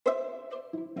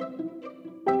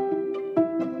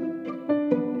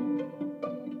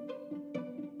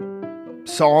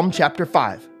Psalm chapter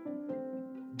 5.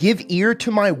 Give ear to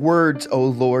my words, O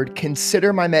Lord,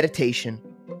 consider my meditation.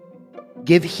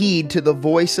 Give heed to the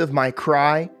voice of my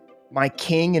cry, my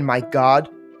King and my God.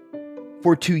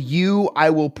 For to you I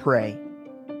will pray.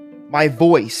 My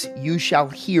voice you shall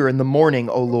hear in the morning,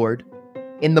 O Lord.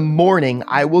 In the morning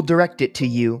I will direct it to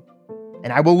you,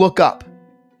 and I will look up.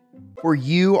 For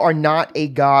you are not a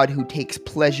God who takes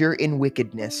pleasure in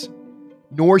wickedness,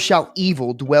 nor shall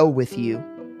evil dwell with you.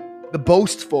 The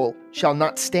boastful shall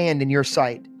not stand in your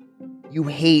sight. You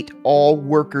hate all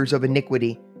workers of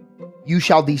iniquity. You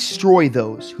shall destroy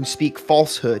those who speak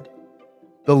falsehood.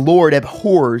 The Lord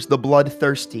abhors the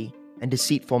bloodthirsty and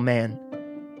deceitful man.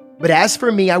 But as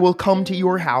for me, I will come to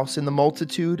your house in the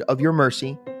multitude of your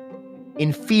mercy.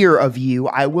 In fear of you,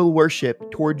 I will worship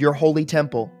toward your holy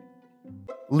temple.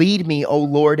 Lead me, O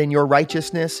Lord, in your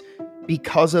righteousness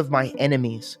because of my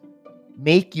enemies.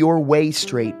 Make your way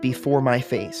straight before my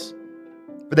face.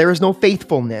 For there is no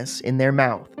faithfulness in their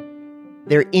mouth.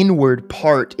 Their inward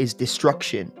part is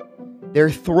destruction. Their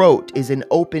throat is an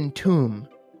open tomb.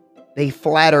 They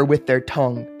flatter with their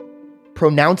tongue.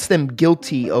 Pronounce them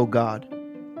guilty, O God.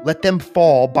 Let them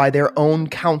fall by their own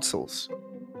counsels.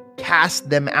 Cast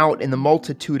them out in the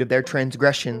multitude of their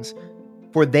transgressions,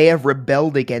 for they have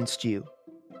rebelled against you.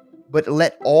 But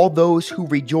let all those who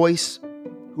rejoice,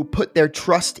 who put their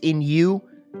trust in you,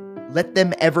 let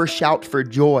them ever shout for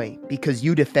joy, because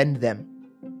you defend them.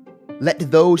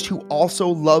 Let those who also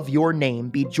love your name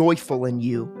be joyful in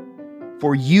you.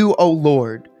 For you, O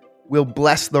Lord, will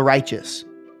bless the righteous.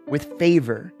 With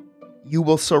favor, you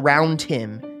will surround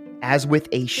him as with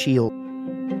a shield.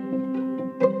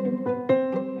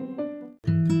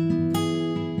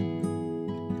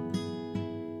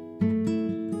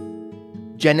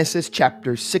 Genesis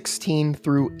chapters 16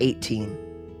 through 18.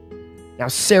 Now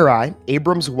Sarai,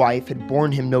 Abram's wife, had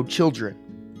borne him no children.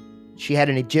 She had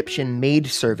an Egyptian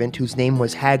maidservant whose name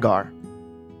was Hagar.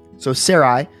 So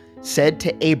Sarai said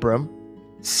to Abram,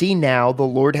 "See now, the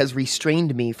Lord has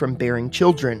restrained me from bearing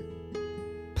children.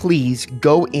 Please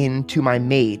go in to my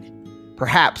maid.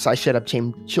 Perhaps I should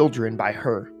obtain children by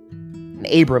her." And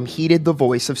Abram heeded the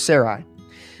voice of Sarai.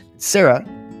 Sarah,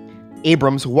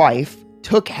 Abram's wife,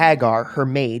 took Hagar, her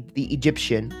maid, the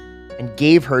Egyptian, and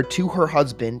gave her to her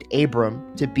husband Abram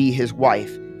to be his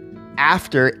wife,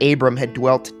 after Abram had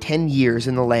dwelt 10 years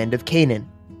in the land of Canaan.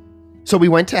 So we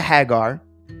went to Hagar.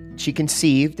 She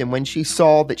conceived, and when she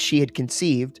saw that she had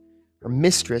conceived, her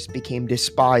mistress became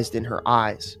despised in her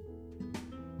eyes.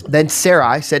 Then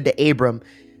Sarai said to Abram,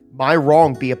 "My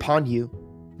wrong be upon you.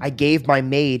 I gave my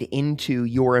maid into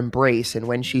your embrace, and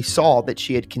when she saw that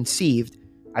she had conceived,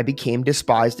 I became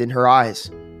despised in her eyes.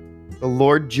 The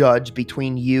Lord judge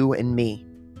between you and me."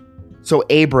 So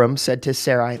Abram said to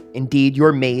Sarai, "Indeed,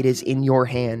 your maid is in your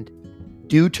hand.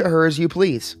 Do to her as you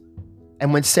please."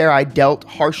 And when Sarai dealt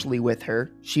harshly with her,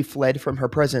 she fled from her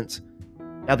presence.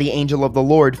 Now the angel of the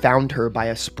Lord found her by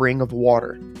a spring of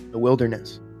water, the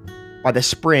wilderness, by the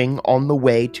spring on the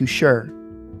way to Shur.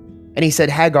 And he said,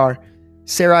 "Hagar,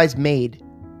 Sarai's maid,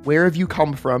 where have you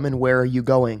come from and where are you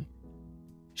going?"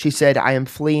 She said, "I am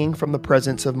fleeing from the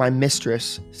presence of my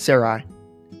mistress, Sarai."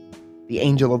 The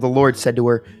angel of the Lord said to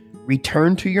her,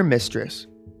 "Return to your mistress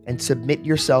and submit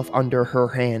yourself under her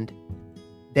hand."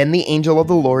 Then the angel of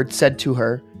the Lord said to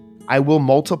her, "I will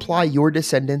multiply your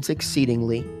descendants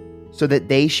exceedingly, so that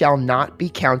they shall not be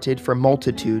counted for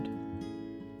multitude."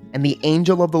 And the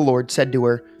angel of the Lord said to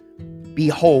her,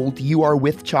 "Behold, you are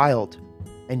with child,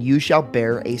 and you shall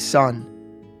bear a son.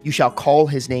 You shall call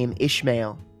his name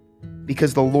Ishmael,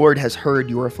 because the Lord has heard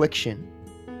your affliction.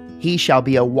 He shall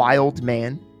be a wild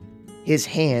man. His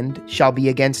hand shall be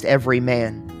against every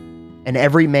man, and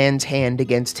every man's hand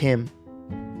against him.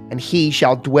 And he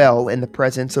shall dwell in the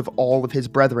presence of all of his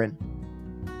brethren."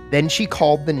 Then she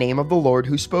called the name of the Lord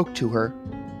who spoke to her,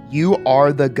 "You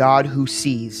are the God who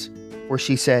sees." For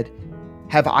she said,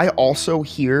 "Have I also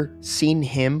here seen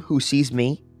him who sees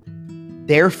me?"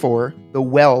 Therefore the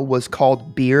well was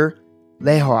called Bir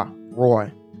Lahai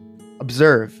Roi.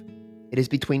 Observe, it is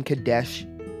between Kadesh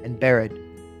and Bered.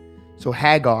 So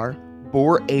Hagar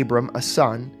bore Abram a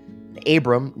son, and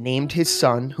Abram named his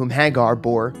son, whom Hagar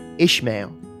bore,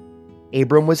 Ishmael.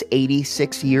 Abram was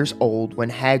 86 years old when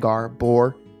Hagar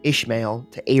bore Ishmael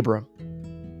to Abram.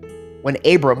 When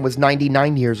Abram was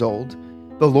 99 years old,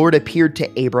 the Lord appeared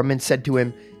to Abram and said to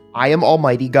him, "I am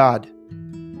Almighty God.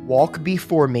 Walk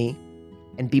before me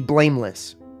and be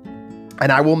blameless,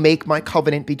 and I will make my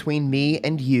covenant between me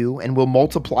and you and will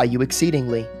multiply you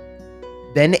exceedingly."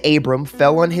 Then Abram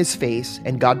fell on his face,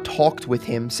 and God talked with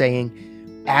him, saying,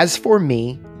 As for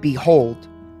me, behold,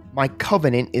 my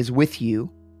covenant is with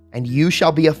you, and you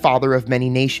shall be a father of many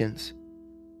nations.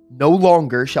 No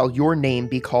longer shall your name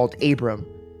be called Abram,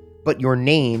 but your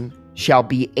name shall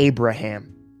be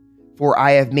Abraham. For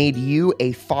I have made you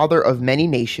a father of many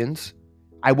nations.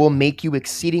 I will make you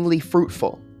exceedingly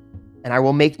fruitful, and I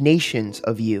will make nations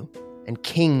of you, and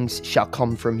kings shall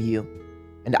come from you.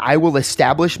 And I will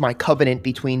establish my covenant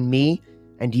between me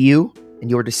and you and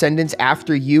your descendants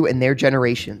after you and their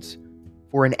generations,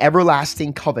 for an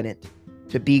everlasting covenant,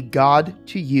 to be God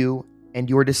to you and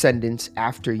your descendants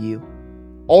after you.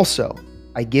 Also,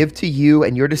 I give to you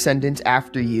and your descendants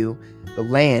after you the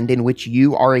land in which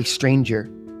you are a stranger,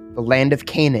 the land of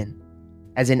Canaan,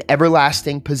 as an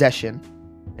everlasting possession,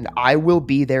 and I will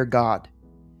be their God.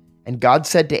 And God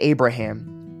said to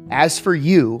Abraham, As for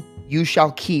you, you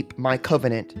shall keep my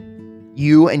covenant,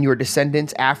 you and your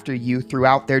descendants after you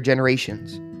throughout their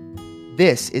generations.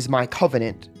 This is my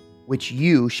covenant, which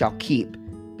you shall keep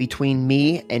between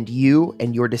me and you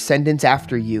and your descendants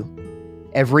after you.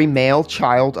 Every male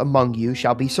child among you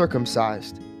shall be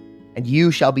circumcised, and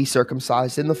you shall be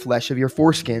circumcised in the flesh of your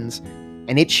foreskins,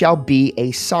 and it shall be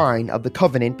a sign of the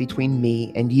covenant between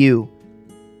me and you.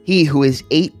 He who is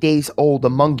 8 days old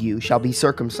among you shall be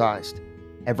circumcised.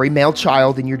 Every male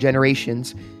child in your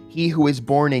generations, he who is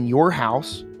born in your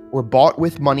house, or bought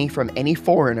with money from any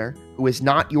foreigner who is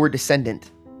not your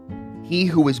descendant. He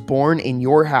who is born in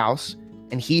your house,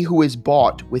 and he who is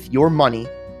bought with your money,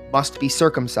 must be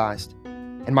circumcised.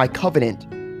 And my covenant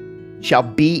shall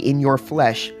be in your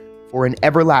flesh for an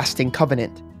everlasting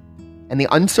covenant. And the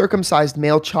uncircumcised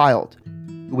male child,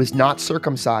 who is not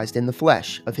circumcised in the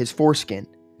flesh of his foreskin,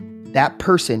 that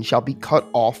person shall be cut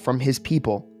off from his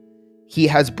people. He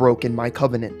has broken my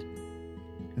covenant.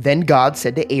 Then God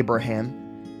said to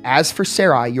Abraham, As for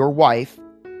Sarai, your wife,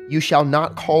 you shall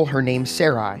not call her name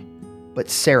Sarai, but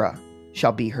Sarah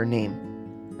shall be her name.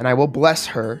 And I will bless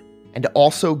her, and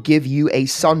also give you a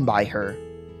son by her.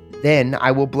 Then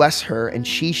I will bless her, and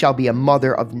she shall be a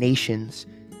mother of nations.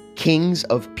 Kings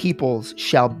of peoples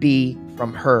shall be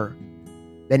from her.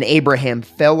 Then Abraham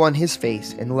fell on his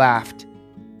face and laughed,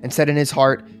 and said in his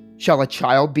heart, Shall a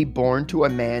child be born to a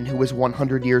man who is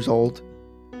 100 years old?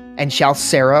 And shall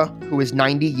Sarah, who is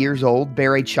 90 years old,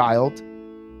 bear a child?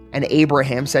 And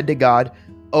Abraham said to God,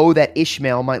 Oh, that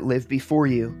Ishmael might live before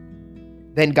you.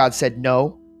 Then God said,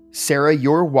 No, Sarah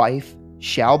your wife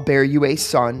shall bear you a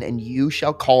son, and you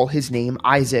shall call his name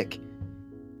Isaac.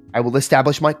 I will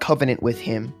establish my covenant with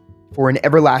him for an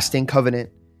everlasting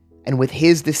covenant, and with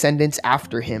his descendants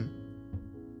after him.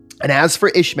 And as for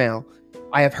Ishmael,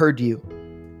 I have heard you.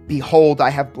 Behold, I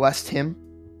have blessed him,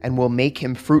 and will make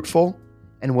him fruitful,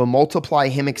 and will multiply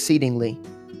him exceedingly.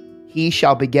 He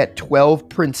shall beget 12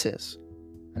 princes,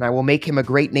 and I will make him a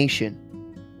great nation.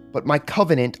 But my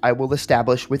covenant I will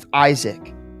establish with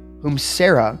Isaac, whom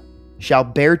Sarah shall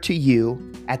bear to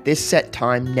you at this set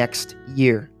time next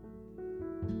year.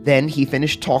 Then he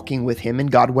finished talking with him,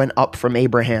 and God went up from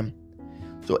Abraham.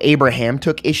 So Abraham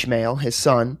took Ishmael, his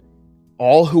son,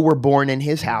 all who were born in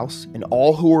his house, and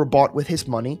all who were bought with his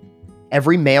money,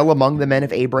 every male among the men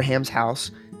of Abraham's house,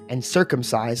 and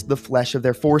circumcised the flesh of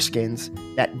their foreskins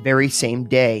that very same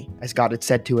day, as God had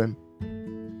said to him.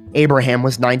 Abraham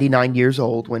was 99 years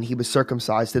old when he was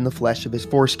circumcised in the flesh of his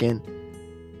foreskin,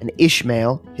 and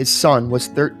Ishmael, his son, was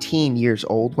 13 years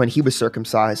old when he was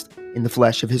circumcised in the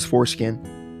flesh of his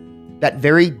foreskin. That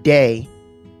very day,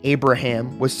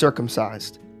 Abraham was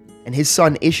circumcised, and his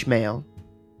son Ishmael,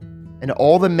 and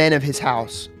all the men of his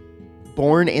house,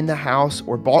 born in the house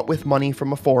or bought with money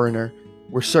from a foreigner,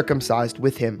 were circumcised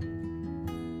with him.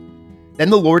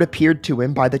 Then the Lord appeared to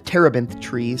him by the terebinth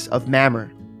trees of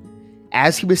Mamre,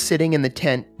 as he was sitting in the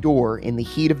tent door in the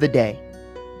heat of the day.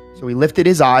 So he lifted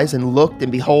his eyes and looked,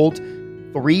 and behold,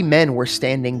 3 men were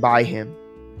standing by him.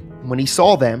 And when he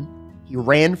saw them, he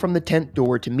ran from the tent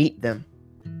door to meet them,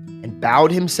 and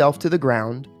bowed himself to the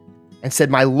ground, and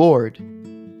said, My Lord,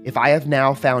 if I have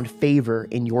now found favor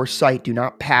in your sight, do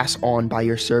not pass on by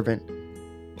your servant.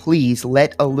 Please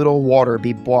let a little water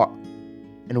be brought,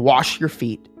 and wash your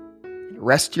feet, and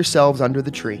rest yourselves under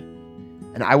the tree.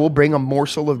 And I will bring a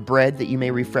morsel of bread that you may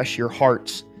refresh your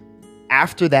hearts.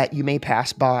 After that you may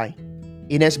pass by.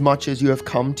 Inasmuch as you have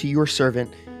come to your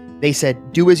servant, they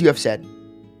said, Do as you have said.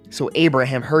 So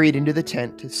Abraham hurried into the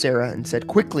tent to Sarah and said,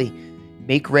 Quickly,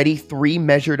 make ready 3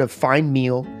 measures of fine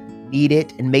meal, knead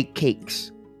it, and make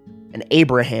cakes. And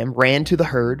Abraham ran to the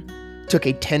herd, took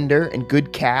a tender and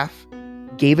good calf,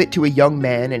 gave it to a young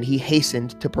man, and he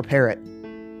hastened to prepare it.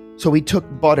 So he took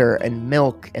butter and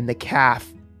milk and the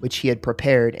calf which he had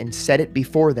prepared, and set it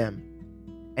before them.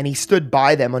 And he stood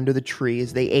by them under the tree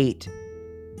as they ate.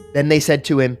 Then they said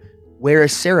to him, "Where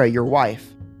is Sarah, your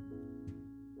wife?"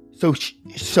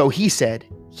 So he said,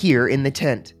 "Here in the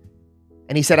tent."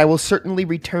 And he said, "I will certainly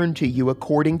return to you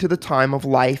according to the time of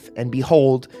life, and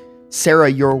behold, Sarah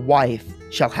your wife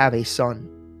shall have a son."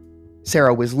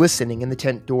 Sarah was listening in the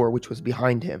tent door which was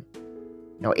behind him.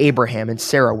 Now Abraham and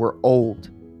Sarah were old,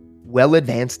 well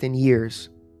advanced in years,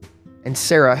 and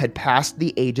Sarah had passed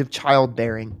the age of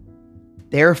childbearing.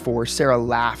 Therefore Sarah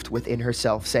laughed within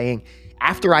herself, saying,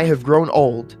 "After I have grown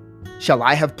old, shall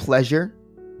I have pleasure,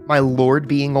 my Lord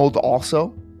being old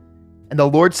also?" And the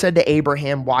Lord said to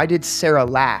Abraham, "Why did Sarah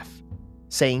laugh,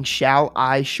 saying, Shall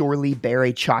I surely bear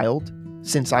a child,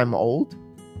 since I'm old?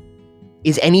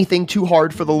 Is anything too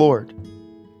hard for the Lord?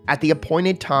 At the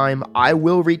appointed time I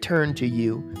will return to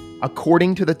you,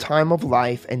 according to the time of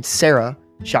life, and Sarah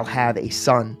shall have a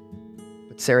son."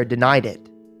 But Sarah denied it,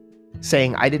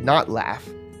 saying, "I did not laugh."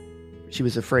 She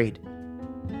was afraid.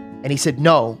 And he said,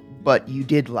 "No, but you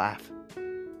did laugh."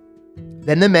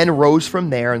 Then the men rose from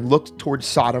there and looked toward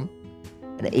Sodom,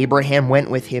 and Abraham went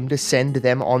with him to send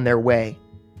them on their way.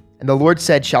 And the Lord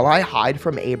said, "Shall I hide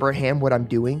from Abraham what I'm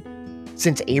doing?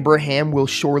 Since Abraham will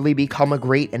surely become a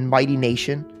great and mighty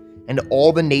nation, and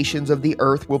all the nations of the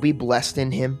earth will be blessed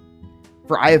in him.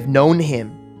 For I have known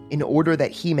him, in order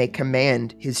that he may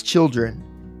command his children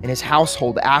and his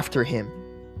household after him,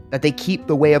 that they keep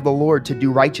the way of the Lord to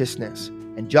do righteousness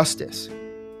and justice,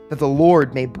 that the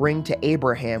Lord may bring to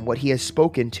Abraham what he has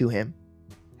spoken to him."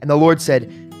 And the Lord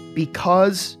said,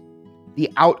 "Because the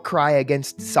outcry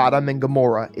against Sodom and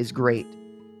Gomorrah is great,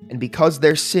 and because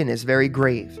their sin is very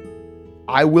grave,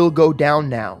 I will go down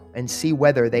now and see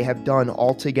whether they have done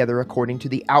altogether according to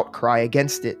the outcry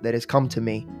against it that has come to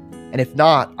me, and if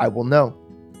not, I will know."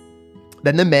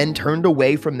 Then the men turned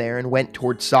away from there and went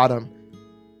toward Sodom.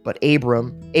 But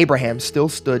Abraham still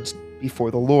stood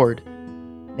before the Lord.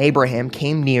 And Abraham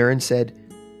came near and said,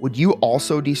 "Would you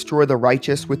also destroy the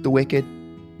righteous with the wicked?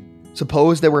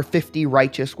 Suppose there were 50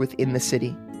 righteous within the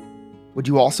city. Would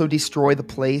you also destroy the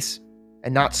place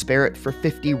and not spare it for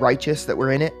 50 righteous that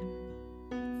were in it?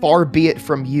 Far be it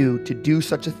from you to do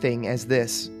such a thing as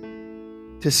this,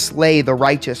 to slay the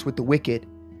righteous with the wicked,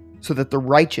 so that the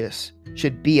righteous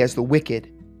should be as the wicked.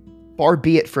 Far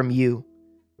be it from you.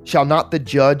 Shall not the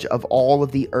judge of all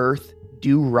of the earth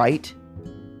do right?"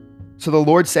 So the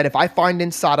Lord said, "If I find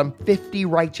in Sodom 50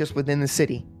 righteous within the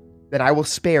city, then I will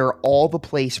spare all the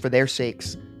place for their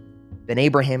sakes." Then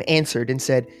Abraham answered and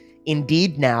said,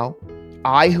 "Indeed now,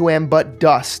 I who am but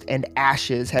dust and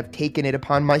ashes have taken it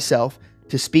upon myself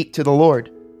to speak to the Lord.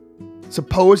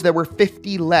 Suppose there were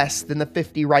 50 less than the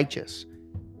 50 righteous.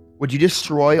 Would you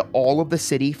destroy all of the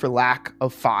city for lack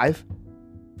of 5?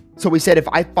 So he said, "If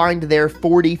I find there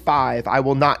 45, I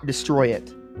will not destroy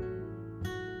it."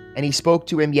 And he spoke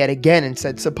to him yet again and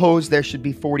said, "Suppose there should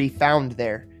be 40 found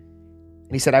there."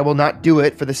 And he said, "I will not do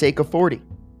it for the sake of 40.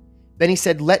 Then he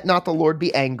said, "Let not the Lord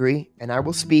be angry, and I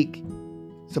will speak.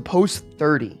 Suppose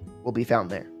 30 will be found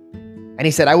there." And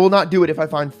he said, "I will not do it if I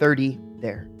find 30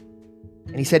 there."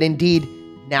 And he said, "Indeed,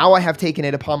 now I have taken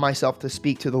it upon myself to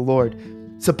speak to the Lord.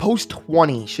 Suppose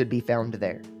 20 should be found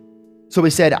there." So he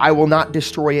said, "I will not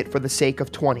destroy it for the sake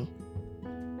of 20.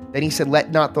 Then he said,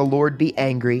 "Let not the Lord be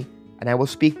angry, and I will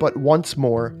speak but once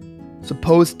more.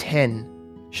 Suppose 10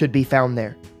 should be found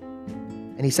there."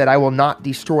 And he said, "I will not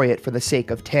destroy it for the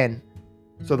sake of 10.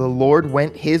 So the Lord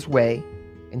went his way,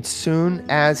 and soon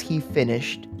as he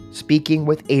finished speaking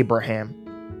with Abraham,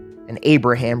 and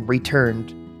Abraham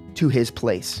returned to his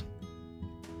place.